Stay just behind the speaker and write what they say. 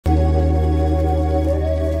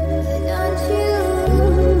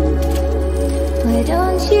Why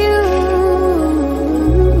don't you?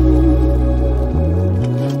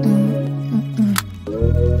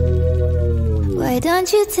 Why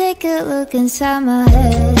don't you take a look inside my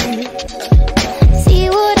head? See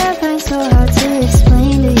what I find so hard to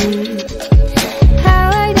explain to you.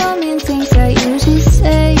 How I don't mean things I usually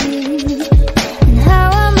say, and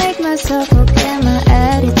how I make myself forget my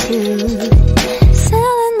attitude.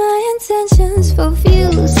 Selling my intentions for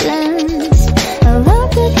views and I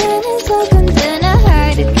look again and talk and then I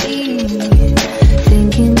hide the key,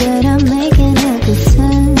 thinking that I'm making a good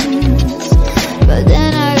sense. But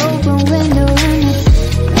then I open window and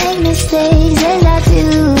I make mistakes as I do.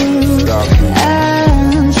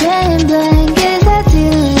 I'm feeling blank as I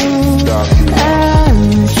do.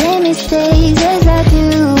 Same mistakes as I do.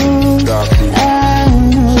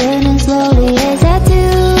 I'm learning slowly as I do.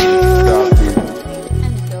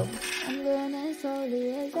 I'm learning slowly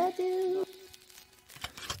as I do.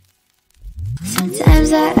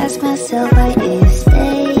 Sometimes I ask myself why you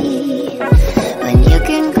stay when you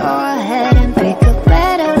can go ahead and pick a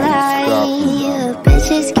better life. A bitch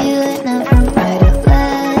is cute, not from right or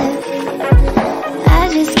left. I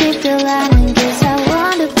just skip the line and guess I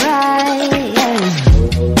want to bright.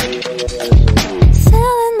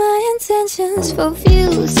 Selling my intentions for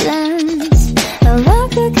views and I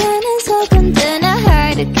look again and talk and then I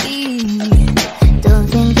hide the key. Don't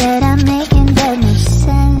think that I'm making that much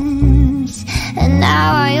sense. And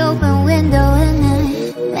now I open window and I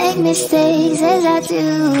make mistakes as I do.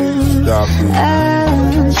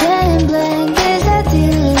 I'm feeling blank as I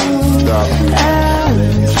do.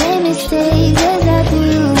 Same mistakes as I do.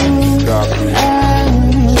 I'm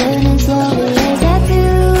learning slowly as I do.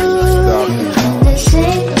 The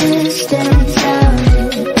same distance out.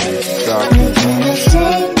 Making the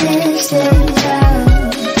same distance out.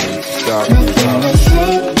 Making the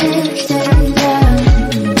same distance out.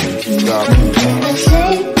 Making the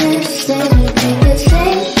same distance. Making the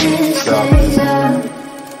same distance out.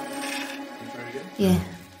 Yeah.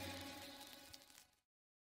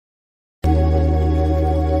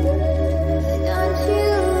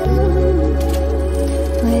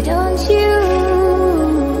 Why don't you?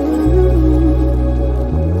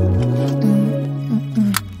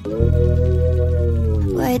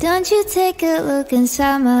 Why don't you take a look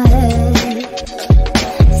inside my head?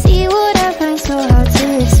 See what I find so hard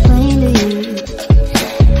to explain to you.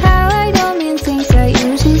 How I don't mean things I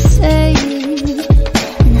usually say,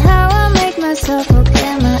 and how I make myself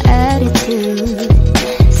forget my attitude.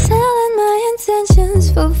 Selling my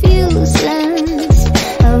intentions for views and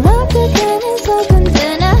I look again and talk and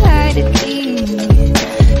then I hide the key,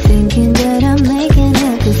 thinking that I'm making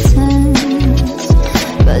a good sense.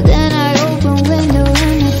 But then I open window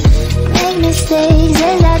and I make mistakes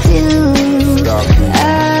as I do.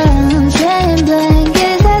 I'm feeling blank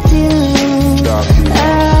as I do.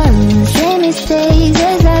 Same mistakes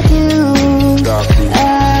as I do.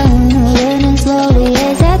 I'm learning slowly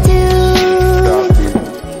as I do.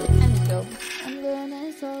 I'm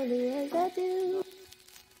learning slowly as I do.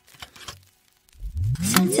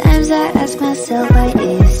 Sometimes I ask myself why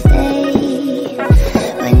you stay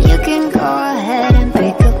when you can go ahead and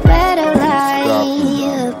pick a better life. A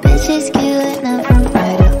bitch is cute, not from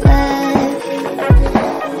right or left.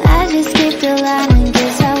 I just skip the line and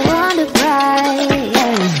guess I want to bright.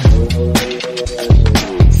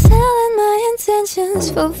 Selling my intentions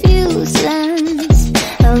for views and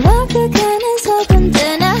I look again and talk and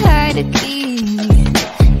then I hide the key.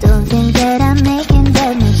 Don't think that I'm making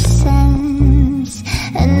that much sense.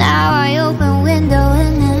 And now I open window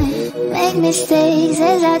and I make mistakes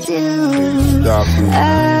as I do.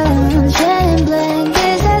 I'm feeling blank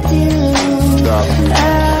as I do.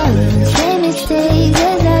 Same mistakes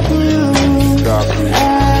as I do.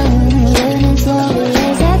 I'm learning slowly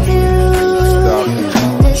as I do.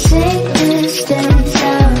 The same distance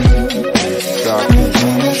out.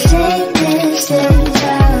 Making the same distance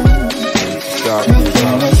out.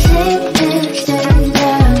 Making the same distance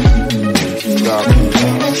out.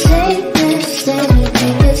 Making the same distance.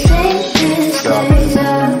 Making the same distance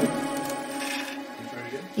out.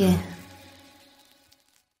 Yeah.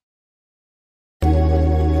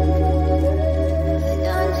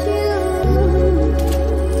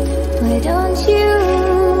 Why don't you?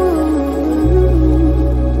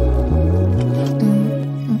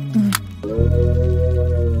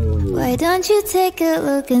 Why don't you take a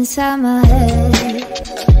look inside my head?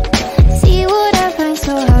 See what I find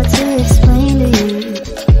so hard to explain to you.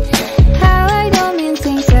 How I don't mean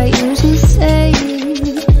things I usually say,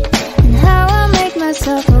 and how I make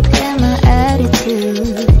myself forget my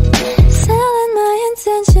attitude. Selling my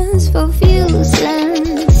intentions for views and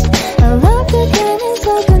I look again and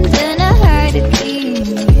talk and then I hide the key.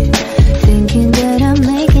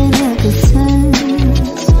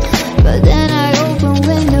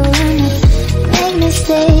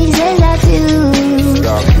 as I do.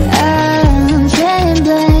 I'm feeling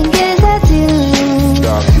blank as I do.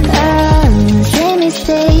 Same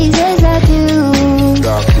mistakes as I do.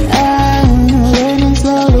 Learning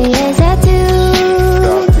slowly as I do.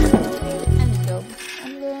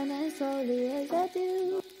 I'm learning slowly as I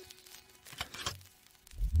do.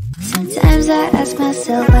 Sometimes I ask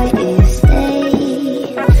myself why you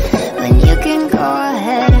stay when you can go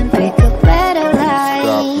ahead and pick a better life. A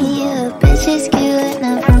bitch is cute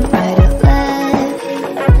enough from right or left.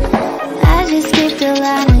 I just skip the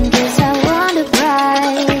line and guess I want to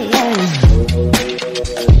bride.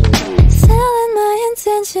 Selling my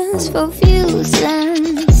intentions for few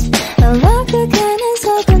cents. I love the kindness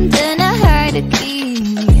open, then I hide a key.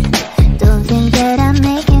 Don't think that I'm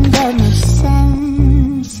making that much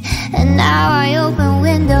sense. And now I open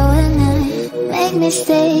window and I make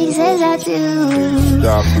mistakes as I do.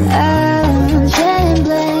 I'm feeling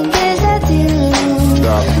blank as I do.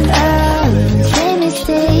 Same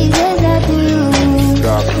mistakes as I do.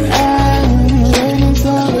 Learning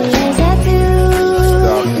slowly as I do.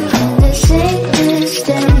 The same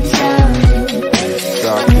mistakes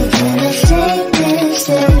making the same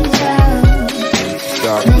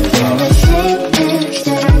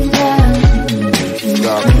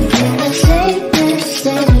mistakes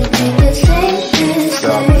making the same mistakes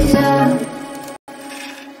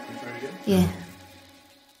yeah.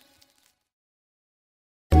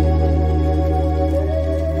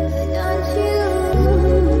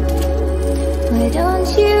 Why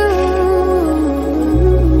don't you?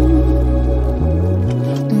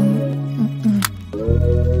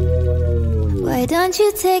 Why don't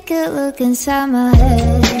you take a look inside my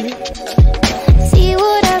head? See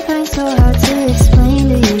what I find so hard to explain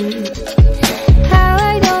to you. How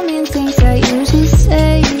I don't mean things I usually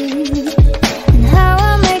say, and how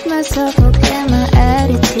I make myself forget my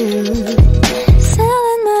attitude.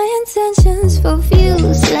 Selling my intentions for few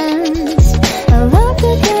cents. I love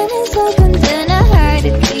the kindness open, then I hide a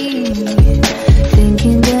key.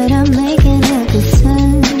 Thinking that I'm making a good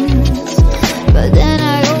sense, but then I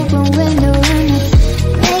open window and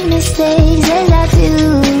I make mistakes as I do.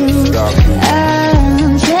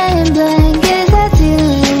 I'm feeling blank as I do.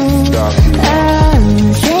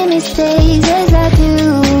 Same mistakes as I do.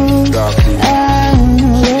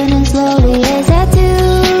 Learning slowly as I do.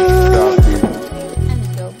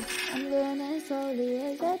 I'm learning slowly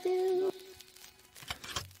as I do.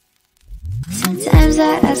 Sometimes I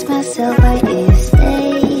ask myself why you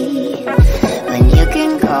stay when you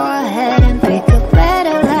can go ahead and pick a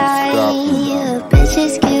better life. A bitch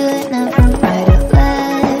is cute enough from right or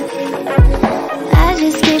left. I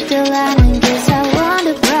just skip the line and guess I want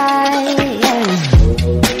to bride.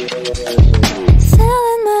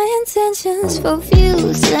 Selling my intentions for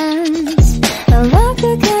few cents. I love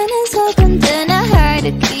the kindness open, then I hide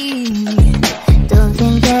a key. Don't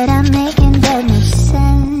think that I'm making that much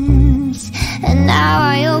sense. And now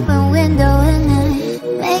I open window and I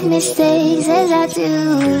make mistakes as I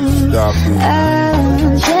do.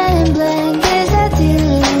 I'm feeling blank as I do.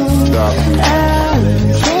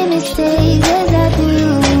 Same mistakes as I do.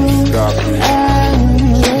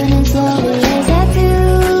 Learning slowly as I do.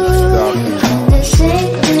 The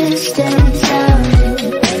same mistakes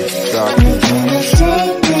making the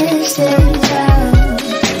same mistakes making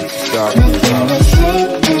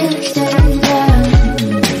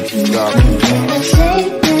the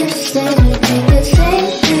same mistakes making the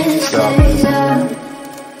same mistakes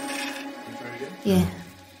yeah.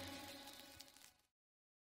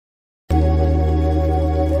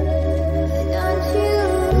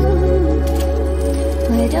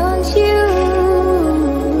 Why don't you?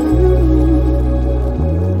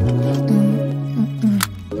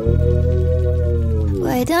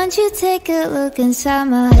 Why don't you take a look inside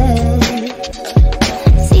my head?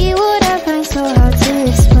 See what I find so hard to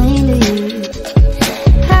explain to you.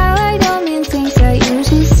 How I don't mean things I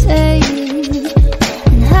usually say,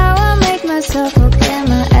 and how I make myself forget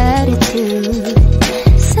my attitude.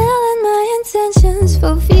 Selling my intentions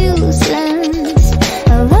for few cents. I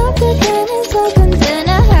love the kindness open, then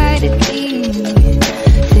I hide a key.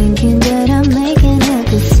 Thinking that I'm making a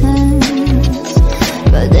good sense,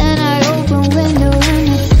 but then I open window and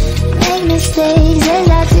I make mistakes as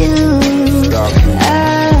I do.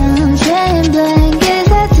 I'm feeling blank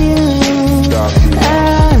as I do.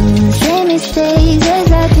 Same mistakes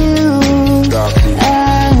as I do.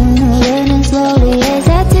 Learning slowly as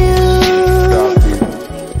I do.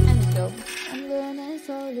 I'm learning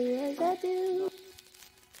slowly as I do.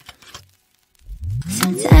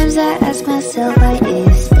 Sometimes I ask myself why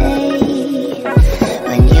you stay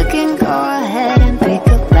when you can go ahead and pick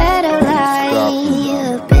a better life. A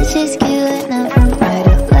bitch is cute enough from right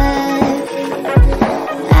or left.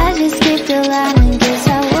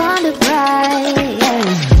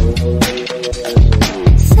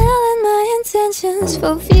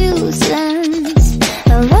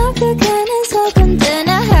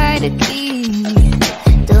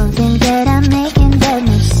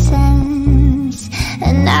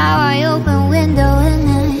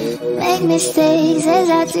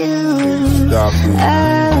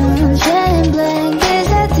 I'm feeling blank as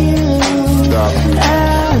I do.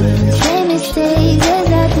 Same mistakes as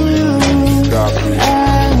I do.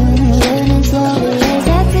 Learning slowly as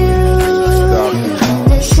I do.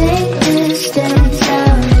 The same mistakes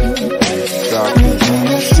making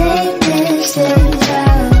the same mistakes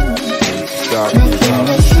making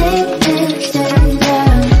the same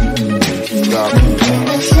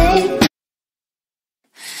mistakes.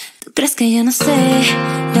 ¿Tú crees que yo no sé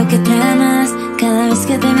lo que tramas? Cada vez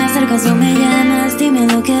que te me acercas o me llamas, dime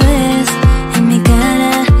lo que ves en mi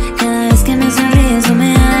cara. Cada vez que me sonríes o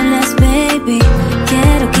me hablas, baby.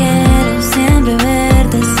 Quiero siempre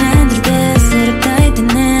verte, sentirte cerca y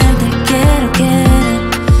tenerte.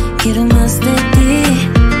 Quiero más de ti.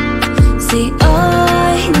 Si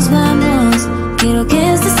hoy nos vamos, quiero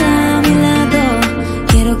que estés a mi lado.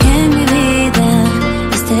 Quiero que en mi vida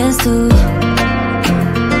estés tú.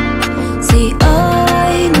 Si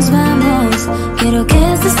hoy nos vamos, quiero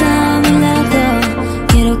que estés a mi lado.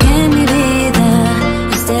 Quiero que en mi vida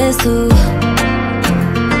estés tú.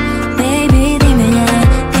 Baby, dime ya,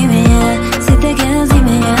 si te quedas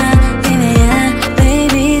dime ya,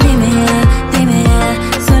 baby, dime ya,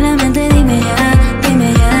 solamente dime ya,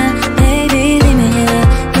 baby, dime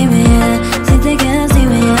ya, si te quedas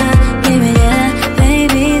dime ya,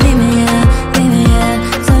 baby, dime ya,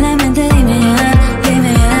 solamente dime ya.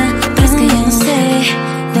 Es que yo no sé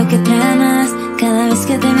lo que tramas, cada vez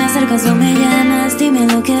que te me acercas o me llamas, dime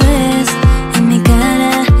lo que ves en mi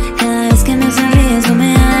cara. Cada vez que me sonríes o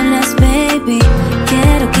me hablas, baby.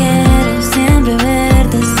 Quiero siempre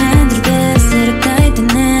verte, sentirte cerca y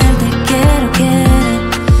tenerte.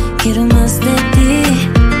 Quiero más de ti.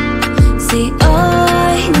 Si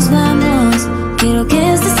hoy nos vamos, quiero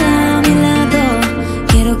que estés a mi lado.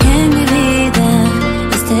 Quiero que en mi vida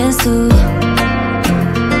estés tú.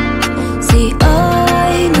 Si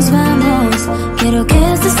hoy nos vamos, quiero que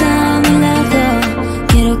estés a mi lado.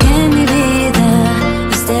 Quiero que en mi vida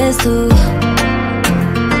estés tú.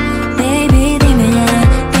 Baby, dime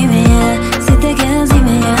ya, si te quedas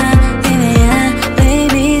dime ya,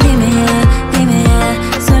 baby, dime ya,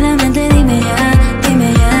 solamente dime ya,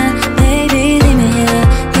 baby, dime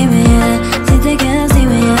ya, si te quedas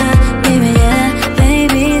dime ya,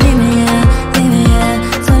 baby, dime ya,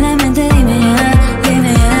 solamente dime ya,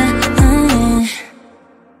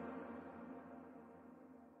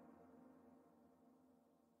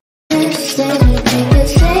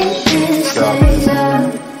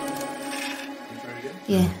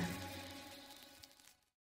 Yeah.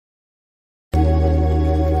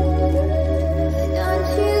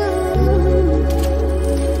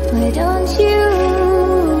 Why don't you?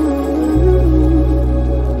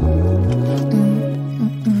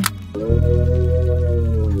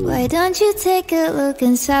 Why don't you take a look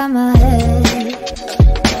inside my head?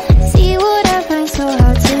 See what I find so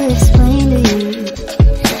hard to explain to you.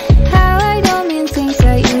 How I don't mean things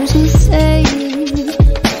I usually say,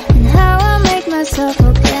 and how I make myself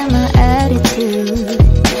forget my attitude.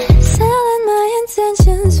 Selling my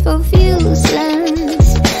intentions for views lens.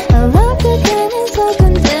 I love the gun is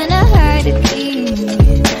open, then I hide the key,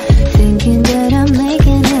 thinking that I'm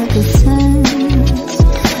making a good sense.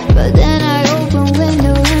 But then I open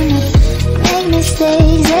window and I make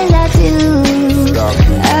mistakes as I do.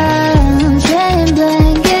 I'm feeling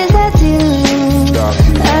blank as I do.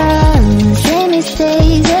 Same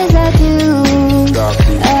mistakes as I do.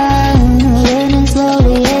 I'm learning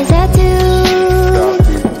slowly as I do.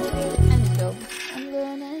 I'm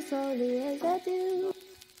learning slowly as I do.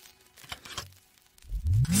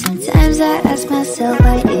 Sometimes I ask myself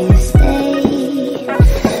why you stay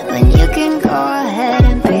when you can go ahead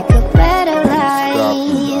and pick a better life.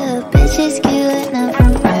 A bitch is cute enough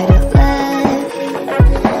from right or left.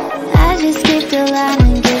 I just skip the line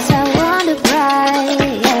and guess I want a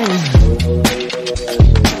bride.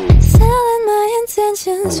 Selling my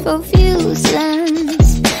intentions for views lens.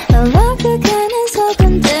 I love the kind is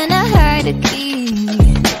open, then I hide the key.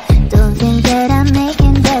 Don't think that I'm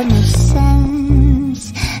making that much sense.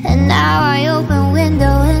 And now I open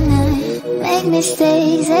window and I make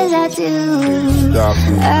mistakes as I do.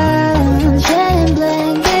 I'm feeling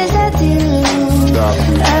blank as I do.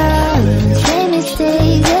 Same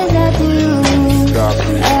mistakes as I do.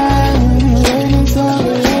 I'm learning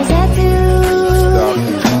slowly as I do.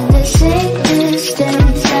 The same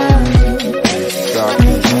mistakes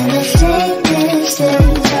making the same mistakes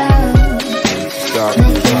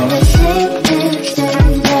making the same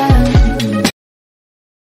mistakes.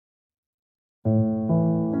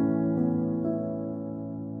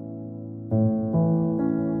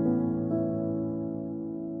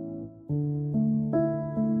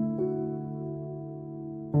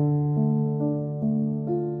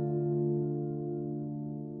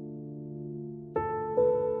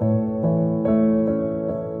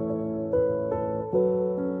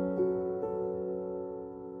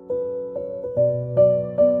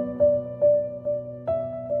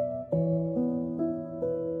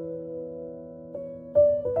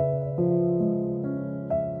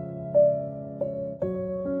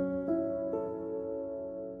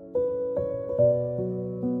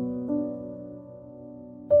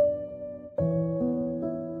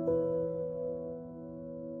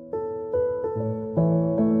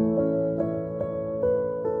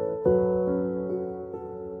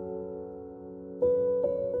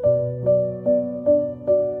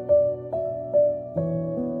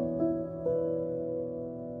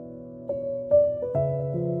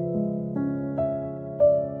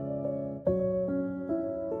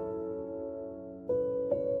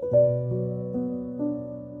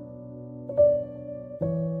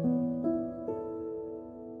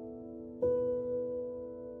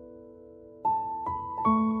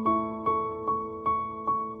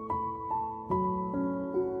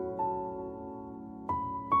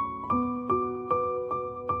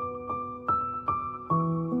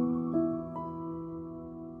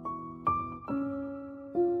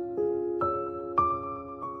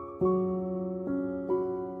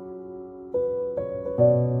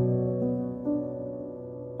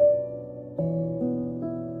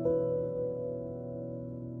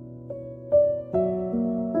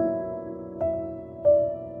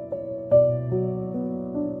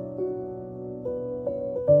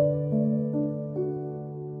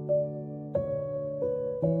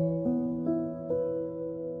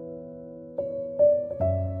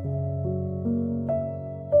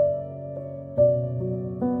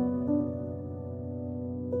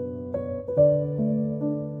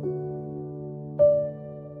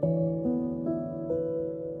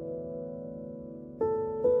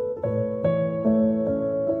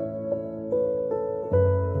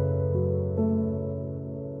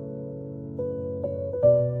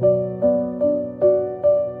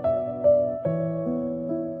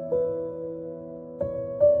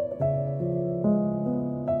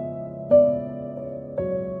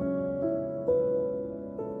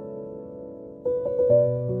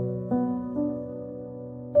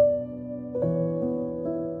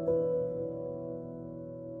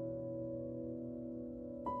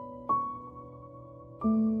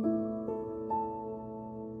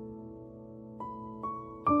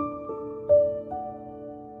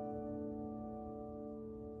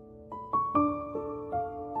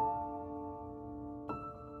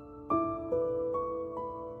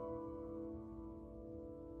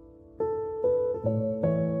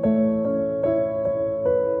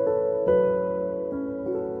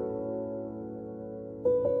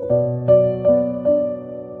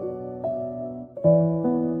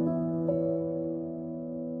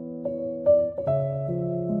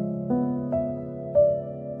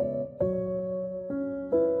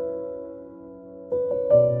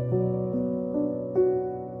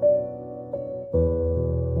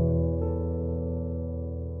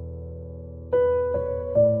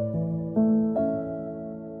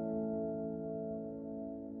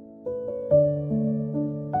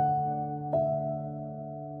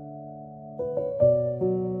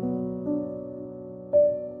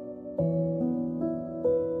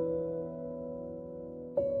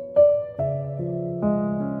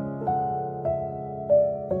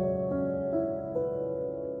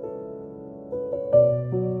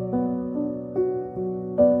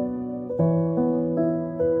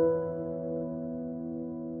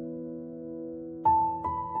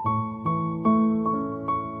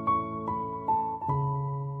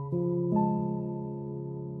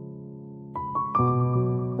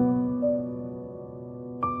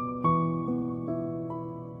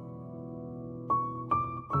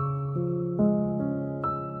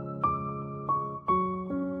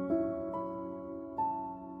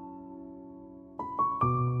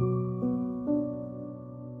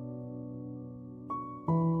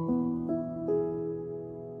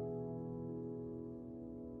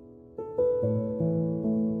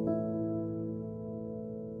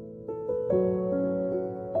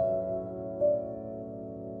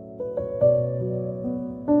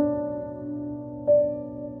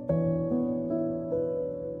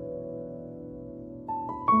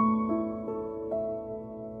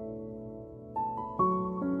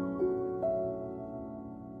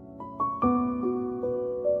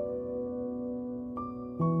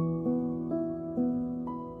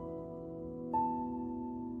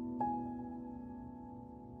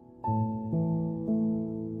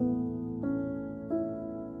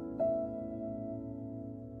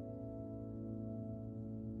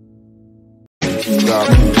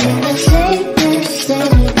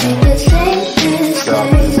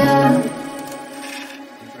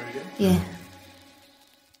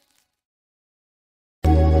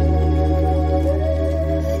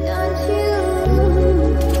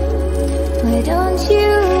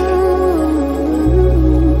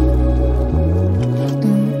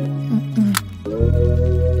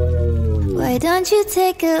 don't you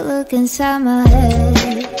take a look inside my head?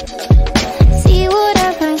 See what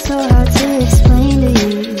I find so hard to explain to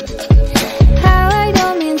you. How I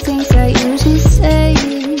don't mean things I usually say,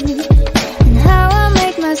 and how I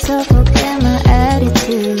make myself forget my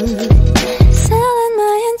attitude. Selling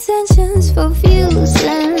my intentions for views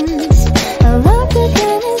lens. I love the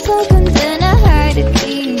gun is open, then I hide the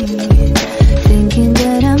key, thinking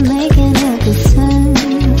that I'm making a good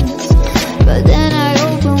sense. But then I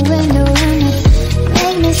open window and I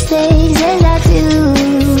make mistakes as I do.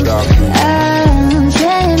 I'm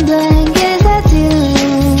feeling blank as I do.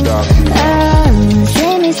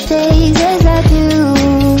 Same mistakes as I do.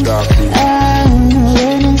 I'm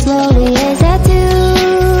learning slowly as I do.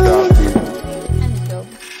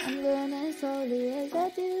 I'm learning slowly as I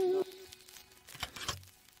do.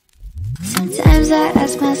 Sometimes I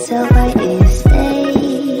ask myself why do you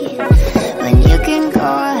stay when you can go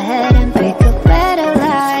ahead and pick a better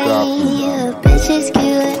life. Bitch is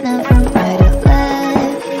cute enough from right or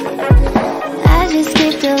left. I just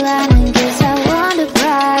skip the line and guess I want to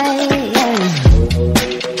ride.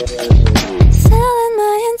 Selling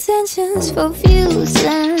my intentions for views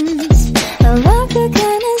lens. I love the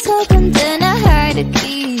kind is open, then I hide the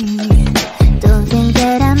key. Don't think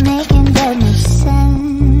that I'm making that much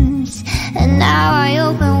sense. And now I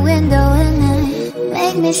open window and I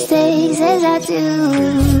make mistakes as I do.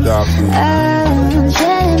 I'm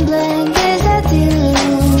feeling blank as I do.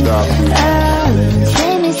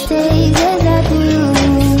 Same mistakes as I do.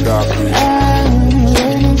 I'm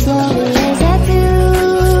learning slowly as I do.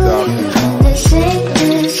 The same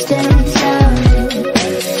mistakes making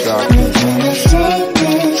the same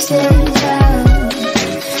mistakes making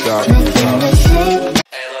the same.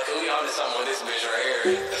 Hey, look, we on to something with this bitch right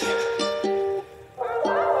here.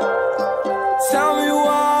 Tell me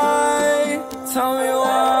why, tell me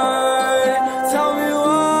why, tell me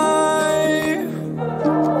why.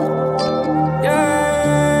 Yeah.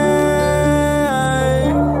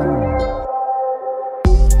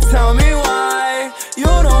 Tell me why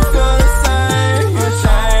you don't feel the same. You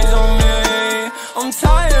change on me. I'm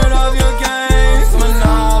tired of your games,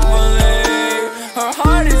 Monopoly. Her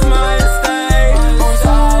heart is my estate, on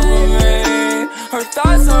top of me. Her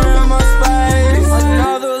thoughts are in my space.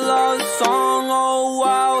 Another love song, oh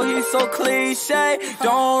wow, he's so cliche.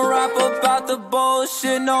 Don't rap about the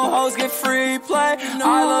bullshit, no hoes get free play.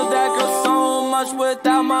 I love that girl so much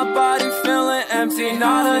without my body feeling empty.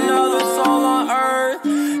 Not another soul on earth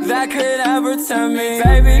that could ever tempt me.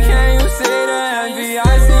 Baby, can you see the envy? I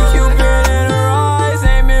see Cupid in her eyes,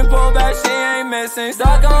 ain't been pulled back, she ain't missing.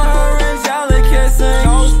 Stuck on her angelic kissing.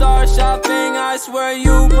 Don't start shopping, I swear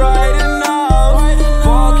you bright enough.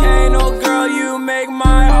 Volcano girl, you make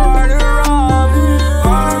my heart erupt.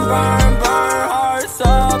 Burn, burn, burn, hearts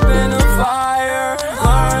up in the fire.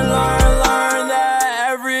 Learn, learn, learn that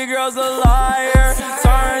every girl's a liar.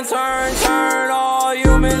 Turn, turn, turn all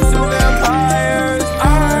humans to vampires.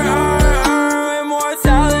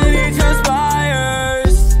 Immortality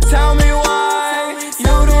transpires. Tell me why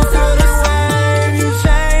you don't feel the same. You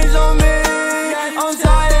change on me. I'm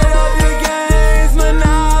tired of your games,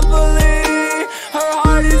 Monopoly. Her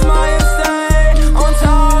heart is my estate, on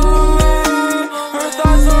top of me. Her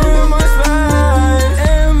thoughts are in my space,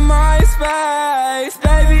 in my space.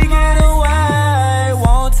 Baby, get away.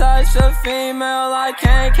 Won't touch a female, I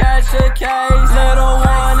can't catch a case. Little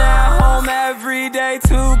one at home every day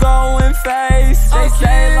to go and face. They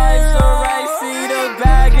say life's a race, see the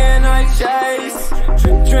bag and I chase.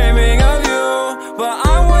 Dreaming of you, but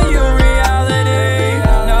I want you reality.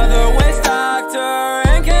 Another waste doctor,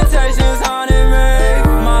 incantations haunting me.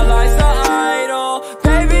 My life's an idol,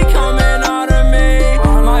 baby coming out of me.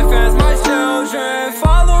 My fans, my children,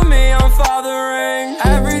 follow me, I'm fathering.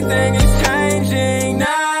 Everything is changing now.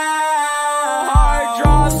 Heart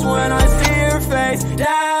drops when I see your face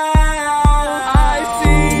down. I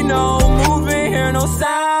see no movement, hear no sound.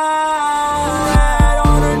 Red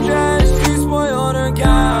on her dress, she spoiled her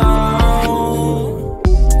gown.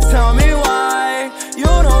 Tell me why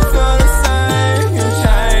you don't feel the same. You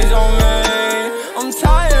change on me. I'm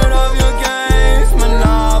tired of your games,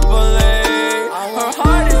 Monopoly. Her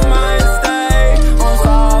heart is my estate, on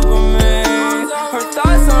top of me. Her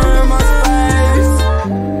thoughts are in my space.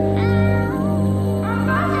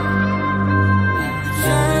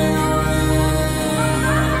 Change on me.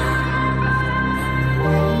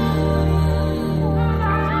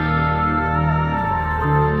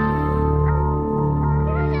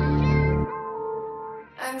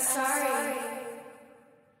 I'm sorry.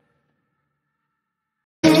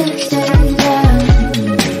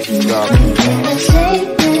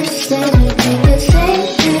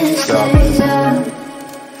 Stop.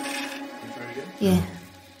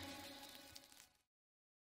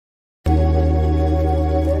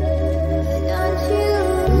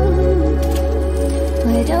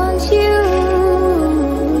 you.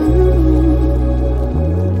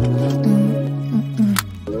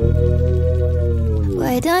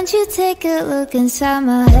 Why don't you take a look inside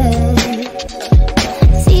my head?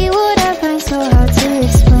 See what I find so hard